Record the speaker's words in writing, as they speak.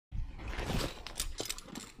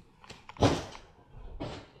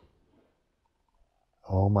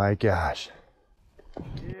my gosh.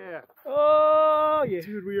 Yeah. Oh, yeah.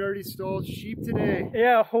 Dude, we already stalled sheep today.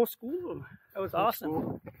 Yeah, a whole school of them. That was awesome.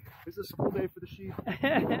 School. It's a school day for the sheep.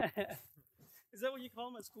 Is that what you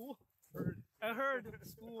call them at school? Herd. I heard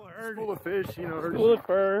school herd. School of fish, you know. Herd School of sheep.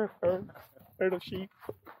 herd of sheep.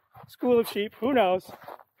 School of sheep. Who knows?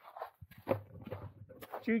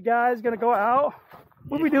 You guys gonna go out?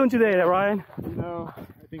 What are we doing today, Ryan? You know,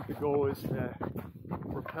 I think the goal is to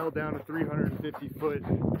rappel down a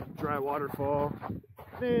 350-foot dry waterfall.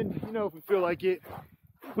 Then, you know, if we feel like it,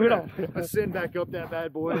 We don't. ascend back up that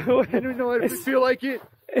bad boy. And you know what? If we feel like it,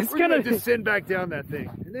 we're gonna descend back down that thing,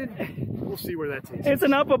 and then we'll see where that takes us. It's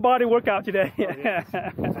an upper body workout today. Oh, yeah.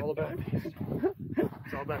 It's all about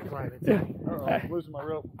it's all about climbing. Uh-oh, I'm losing my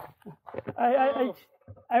rope.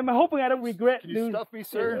 I'm hoping I don't regret. Can you stuff me,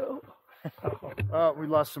 sir? Oh, we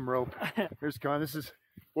lost some rope. Here's Khanh. This is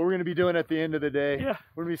what we're going to be doing at the end of the day. Yeah.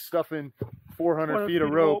 We're going to be stuffing 400 feet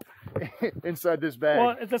of rope inside this bag.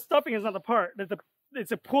 Well, the stuffing is not the part.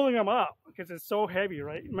 It's pulling them up because it's so heavy,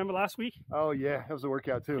 right? Remember last week? Oh, yeah. That was a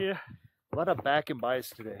workout, too. Yeah. A lot of back and bice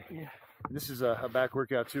today. Yeah. And this is a back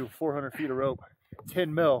workout, too. 400 feet of rope.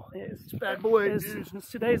 10 mil. It's bad boy.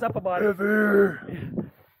 It's today's upper body. Yeah.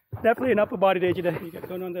 Definitely an upper body day today. You got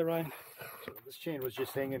going on there, Ryan. So this chain was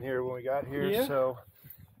just hanging here when we got here. Yeah. So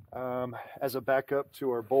as a backup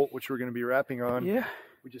to our bolt, which we're going to be wrapping on, Yeah.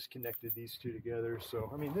 we just connected these two together.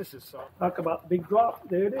 So, I mean, this is something. Talk about big drop.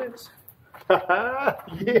 There it is.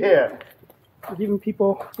 Yeah. Giving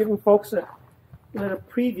folks a little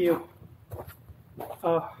preview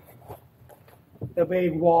of the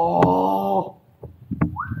big wall.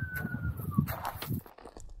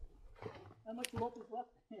 How much rope is left?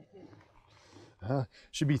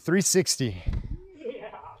 Should be 360. Yeah.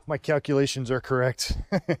 My calculations are correct.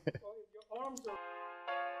 Your arms are...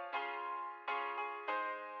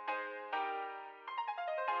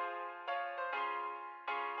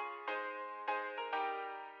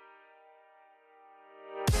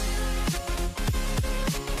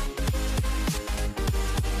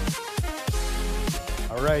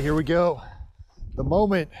 All right, here we go. The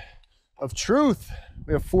moment of truth.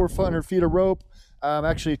 We have 400 feet of rope. I'm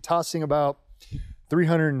actually tossing about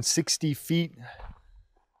 360 feet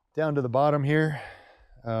down to the bottom here.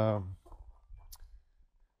 Khanh,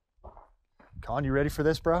 you ready for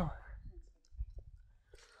this, bro?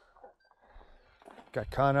 Got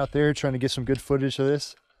Khanh out there trying to get some good footage of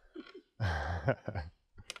this. On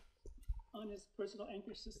his personal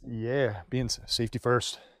anchor system. Yeah, being safety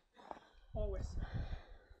first. Always.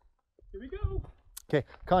 Here we go. Okay,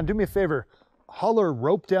 Khanh, do me a favor. Holler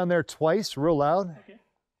rope down there twice, real loud. Okay.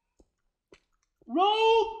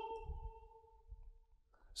 Rope!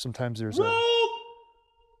 Sometimes there's Rope!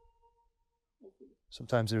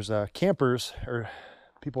 campers or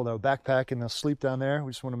people that will backpack and they'll sleep down there.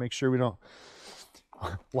 We just want to make sure we don't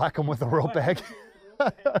whack them with a rope bag.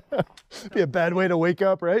 Be a bad way to wake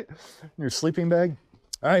up, right? In your sleeping bag.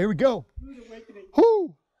 All right, here we go.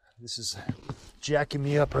 Whoo! This is jacking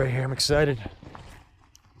me up right here. I'm excited.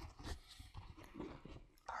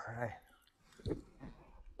 All right.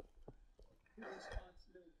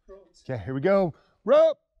 Okay, here we go.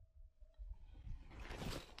 Rope!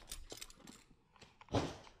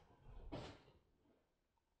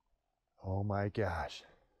 Oh my gosh.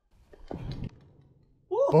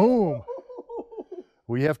 Boom!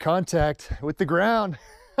 We have contact with the ground.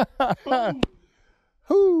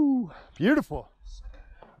 Whoo! Beautiful.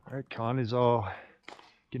 All right, Khanh is all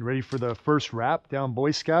getting ready for the first wrap down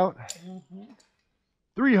Boy Scout.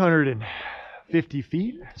 350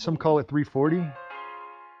 feet. Some call it 340.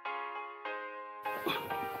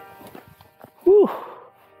 Whew.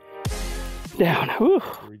 Down. Whew.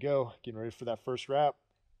 Here we go. Getting ready for that first wrap.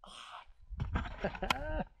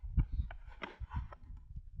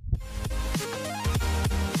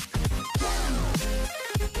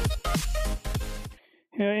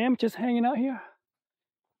 Here I am, just hanging out here,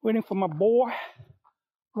 waiting for my boy,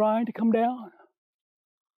 Ryan, to come down.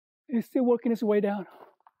 He's still working his way down.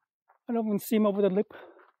 I don't even see him over the lip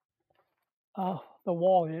of the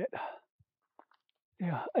wall yet.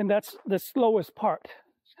 Yeah, and that's the slowest part.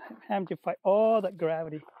 Having to fight all that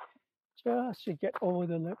gravity just to get over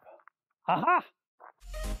the lip. Aha!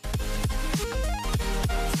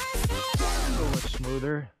 So much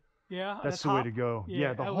smoother. Yeah, That's the way to go.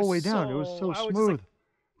 Yeah, the I whole way down. It was so I was smooth. like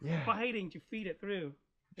Yeah. fighting to feed it through.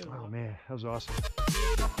 It was Oh man, that was awesome.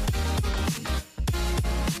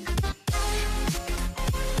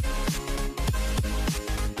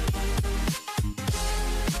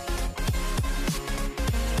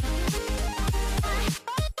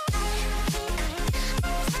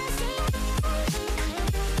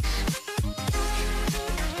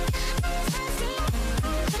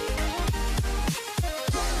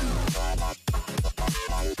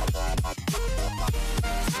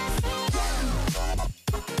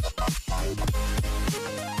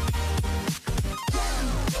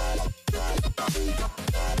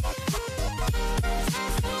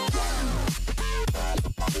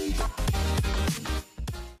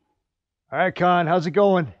 All right, Khanh, how's it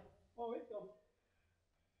going? Oh, it's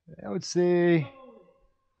I would say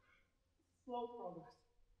slow progress.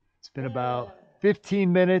 it's been about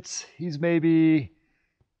 15 minutes. He's maybe,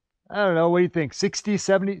 I don't know, what do you think? 60,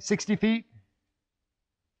 70, 60 feet?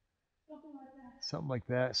 Something like that. Something like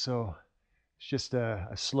that. So it's just a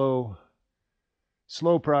slow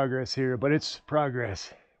progress here, but it's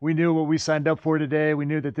progress. We knew what we signed up for today. We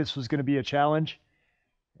knew that this was going to be a challenge,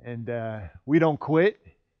 and we don't quit.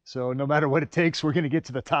 So no matter what it takes, we're going to get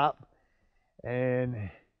to the top. And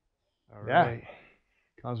all right,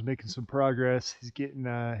 Khan's making some progress. He's getting,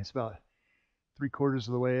 he's about 3/4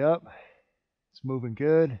 of the way up. It's moving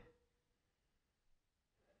good.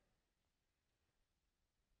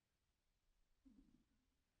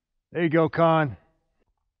 There you go, Khanh.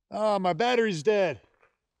 Oh, my battery's dead.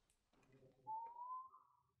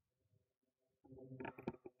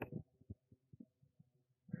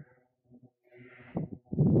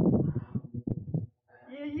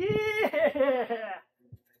 Yeah!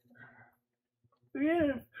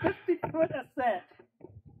 350-foot ascent.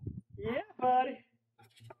 Yeah, buddy.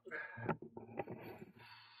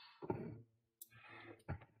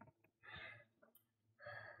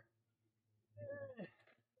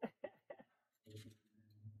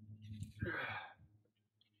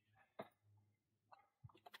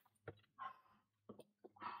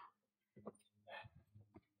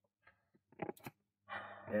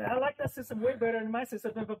 Yeah, I like that system way better than my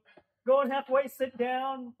system. But going halfway, sit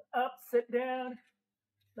down, up, sit down.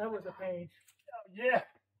 That was a pain. Oh, yeah.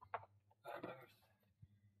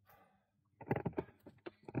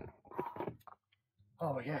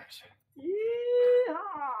 Oh my gosh. Yeehaw!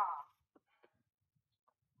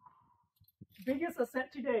 Biggest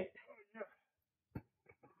ascent to date.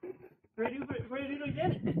 Ready to do it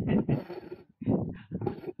again?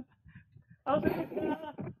 I was thinking,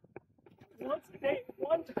 once a day,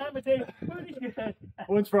 one time a day, pretty good.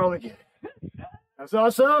 One's probably good. That's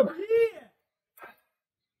awesome. Yeah!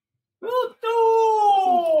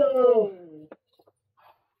 Gusto!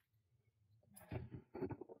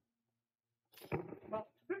 About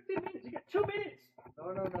 15 minutes, you got 2 minutes.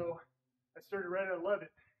 No. I started right at 11.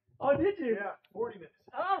 Oh, did you? Yeah, 40 minutes.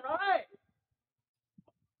 All right.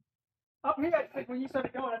 Up here, I said, when you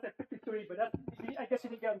started going, I said 53, but that's, I guess you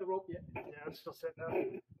didn't get on the rope yet. Yeah, I'm still setting up.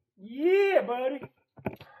 Yeah, buddy.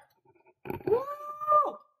 Woo!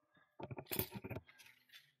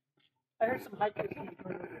 I heard some hikers.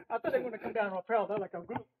 I thought they were going to come down and rappel. They're like a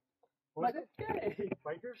group. What was Like, it? hey.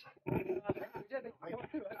 Bikers? Yeah, they come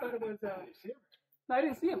too. I thought it was. No, I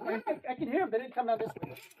didn't see them. I can hear them. They didn't come down this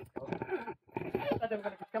way. I thought they were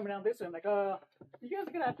going to be coming down this way. I'm like, you guys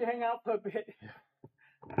are going to have to hang out for a bit.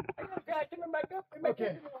 I can come back up.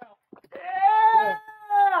 Okay. Yeah!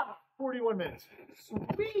 41 minutes.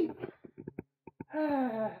 Sweet.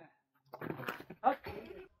 Okay.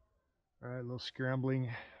 All right, a little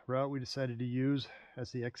scrambling route we decided to use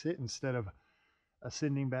as the exit instead of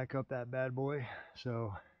ascending back up that bad boy.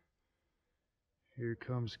 So here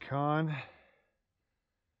comes Khanh.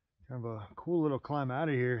 Kind of a cool little climb out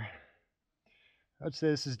of here. I'd say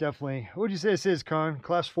this is definitely, what would you say this is, Khanh?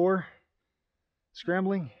 Class 4?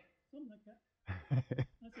 Scrambling? Something like that.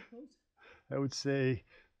 I suppose. I would say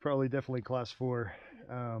probably definitely class 4.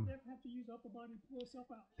 Have to use upper body to pull yourself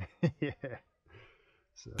out. Yeah.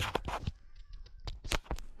 So,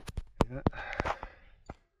 yeah.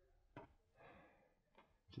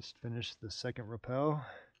 Just finished the second rappel.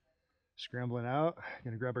 Scrambling out.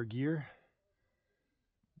 Gonna grab our gear.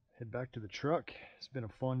 Head back to the truck. It's been a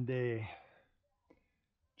fun day.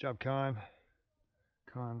 Good job, Khanh.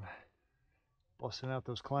 Khanh busting out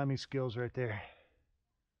those climbing skills right there.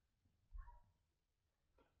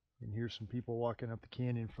 You can hear some people walking up the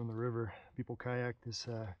canyon from the river. People kayak this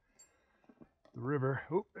the river.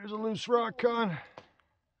 Oh, there's a loose rock, Khanh.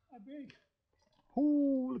 How big?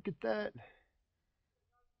 Oh, look at that.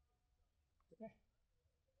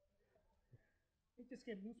 It just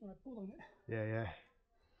get loose when I pull on it. Yeah.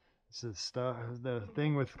 This is stuff. The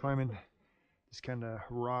thing with climbing this kind of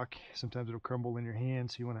rock, sometimes it'll crumble in your hand,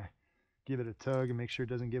 so you want to give it a tug and make sure it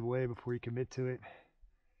doesn't give way before you commit to it.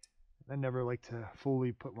 I never like to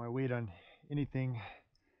fully put my weight on anything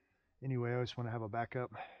anyway. I always want to have a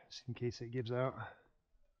backup just in case it gives out.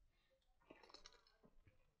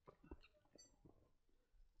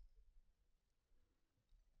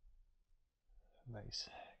 Nice.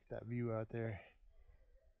 That view out there.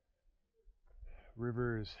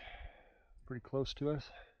 River is pretty close to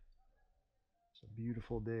us. It's a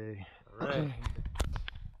beautiful day. All right.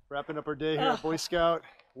 Wrapping up our day here at Boy Scout.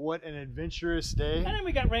 What an adventurous day. And then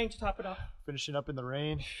we got rain to top it off. Finishing up in the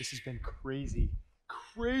rain. This has been crazy.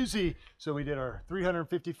 crazy. So we did our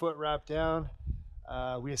 350-foot wrap down.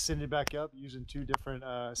 We ascended back up using 2 different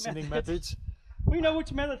ascending methods. We know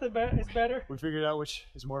which method is better. We figured out which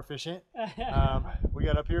is more efficient. We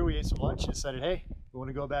got up here, we ate some lunch, decided, hey, we want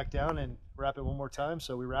to go back down and wrap it one more time.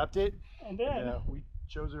 So we wrapped it. And then we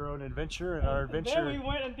chose our own adventure, and our adventure. Then we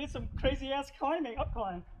went and did some crazy ass climbing, up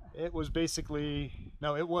climb. It was basically,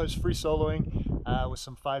 no, it was free soloing with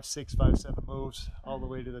some 5-6, 5-7 moves all the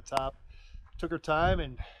way to the top. Took our time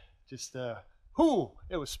and just,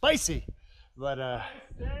 it was spicy. But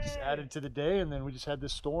just added to the day, and then we just had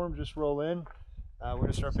this storm just roll in. We're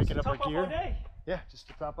gonna start picking up our gear. Yeah, just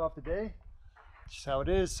to top off the day. Just how it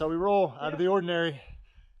is. So we roll out of the ordinary.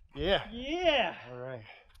 Yeah. Yeah. All right.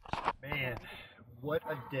 Man, what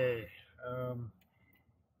a day.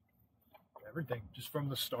 Everything just from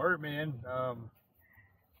the start, man.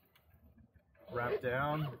 Wrap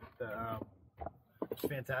down. It's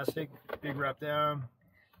fantastic. Big wrap down.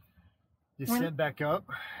 Descent back up.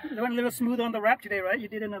 You went a little smooth on the wrap today, right? You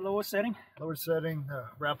did it in a lower setting. Lower setting.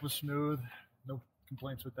 Wrap was smooth. No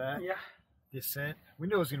complaints with that. Yeah. Descent. We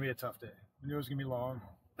knew it was gonna be a tough day. We knew it was gonna be long.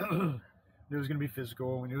 We knew it was gonna be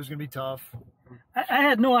physical. We knew it was gonna be tough. I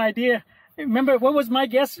had no idea. Remember, what was my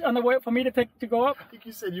guess on the way for me to go up? I think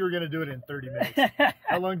you said you were gonna do it in 30 minutes.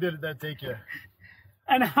 How long did that take you?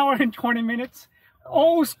 An hour and 20 minutes.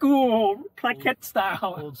 Old school, plaquette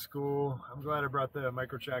style. Old school. I'm glad I brought the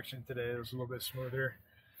micro traction today. It was a little bit smoother.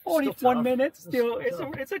 41 minutes. Still,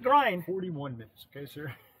 it's a grind. 41 minutes. Okay,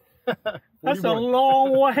 sir. That's a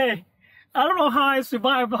long way. I don't know how I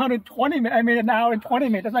survived 120 minutes. I mean, an hour and 20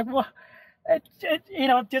 minutes. It's like, well,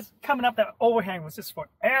 just coming up that overhang was just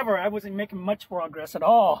forever. I wasn't making much progress at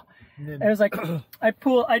all. It was like I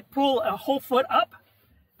pull a whole foot up,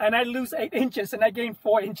 and I lose 8 inches, and I gain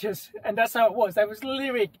 4 inches, and that's how it was. I was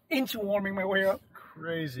literally inch warming my way up.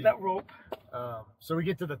 Crazy. That rope. So we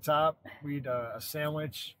get to the top. We eat a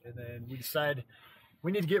sandwich, and then we decide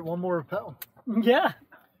we need to get one more rappel. Yeah.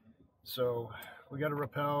 So we got a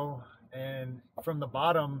rappel, and from the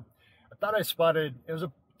bottom, I thought I spotted, it was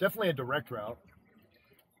definitely a direct route,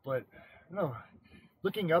 but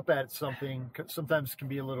looking up at something sometimes can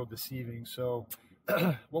be a little deceiving. So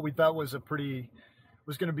what we thought was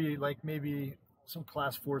was going to be like maybe some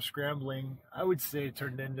class 4 scrambling, I would say it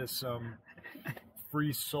turned into some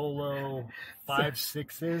free solo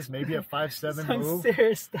 5-6s, maybe a 5-7 move.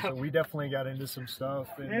 Serious stuff. So we definitely got into some stuff,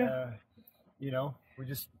 and we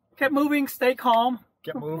just kept moving, stay calm.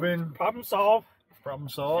 Kept moving. Problem solved. Problem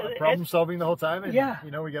solving the whole time, and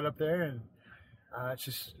we got up there, and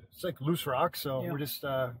it's like loose rock, so we're just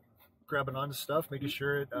grabbing onto stuff, making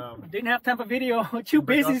sure it didn't have time for video. Too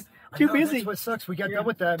busy. That's what sucks. We got done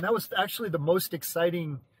with that, and that was actually the most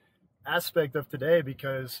exciting aspect of today,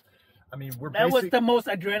 because I mean that was the most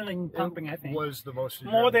adrenaline pumping. I think was the most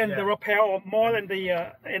more than the rappel, more than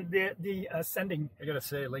the ascending. I gotta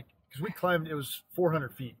say, like, because we climbed, it was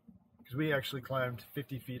 400 feet. Because we actually climbed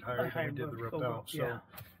 50 feet higher than we did the rappel. So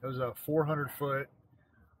it was a 400-foot,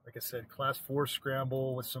 like I said, class 4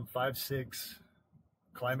 scramble with some 5-6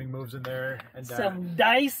 climbing moves in there, and some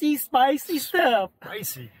dicey, spicy stuff.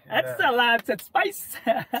 Spicy. That's a lot of spice.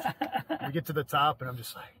 We get to the top, and I'm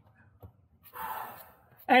just like.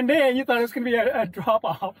 And then you thought it was going to be a drop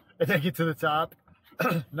off. And then get to the top,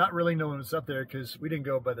 not really knowing what's up there, because we didn't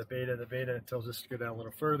go by the beta. The beta tells us to go down a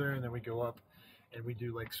little further, and then we go up, and we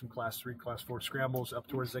do like some class 3, class 4 scrambles up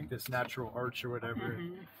towards like this natural arch or whatever.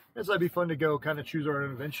 It's like be fun to go kind of choose our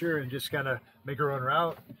own adventure and just kind of make our own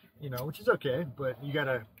route, which is okay. But you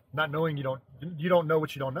gotta, not knowing, you don't know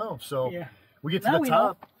what you don't know. So we get to the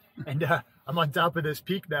top, and I'm on top of this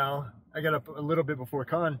peak now. I got up a little bit before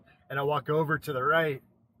Khanh, and I walk over to the right,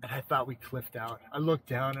 and I thought we cliffed out. I looked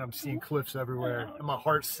down, and I'm seeing cliffs everywhere, and my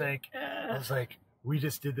heart sank. I was like, we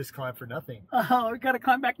just did this climb for nothing. Oh, we got to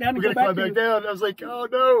climb back down. We got to climb back down. I was like, oh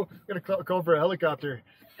no, I'm going to call for a helicopter.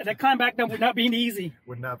 And the climb back down would not be easy.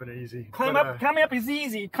 Would not have been easy. Climbing up is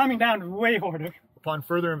easy. Climbing down is way harder. Upon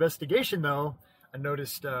further investigation, though, I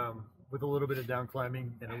noticed with a little bit of down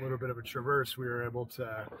climbing and a little bit of a traverse, we were able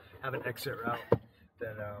to have an exit route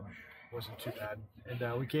that wasn't too bad.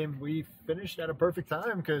 And we finished at a perfect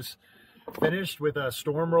time, because finished with a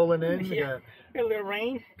storm rolling in. We got a little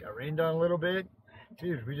rain. Got rained on a little bit.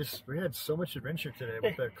 Dude, we had so much adventure today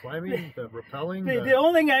with the climbing, the rappelling. The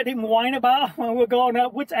only thing I didn't whine about when we were going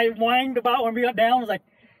up, which I whined about when we got down, was like,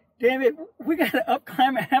 damn it, we got to up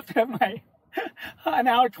climb after my an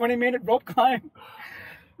hour, 20-minute rope climb.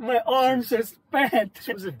 My arms are spent. This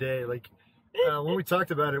was a day. Like, when we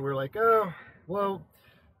talked about it, we were like, oh, well,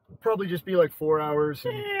 it'll probably just be like 4 hours.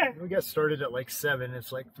 And we got started at like 7.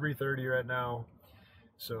 It's like 3:30 right now.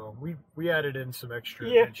 So we added in some extra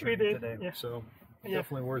Yeah, adventure we did, today. yeah. So Yeah.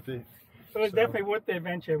 definitely worth it. It was definitely worth the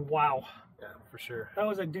adventure. Wow. Yeah, for sure. That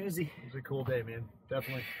was a doozy. It was a cool day, man.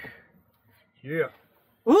 Definitely. Yeah.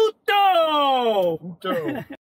 Uto! Uto.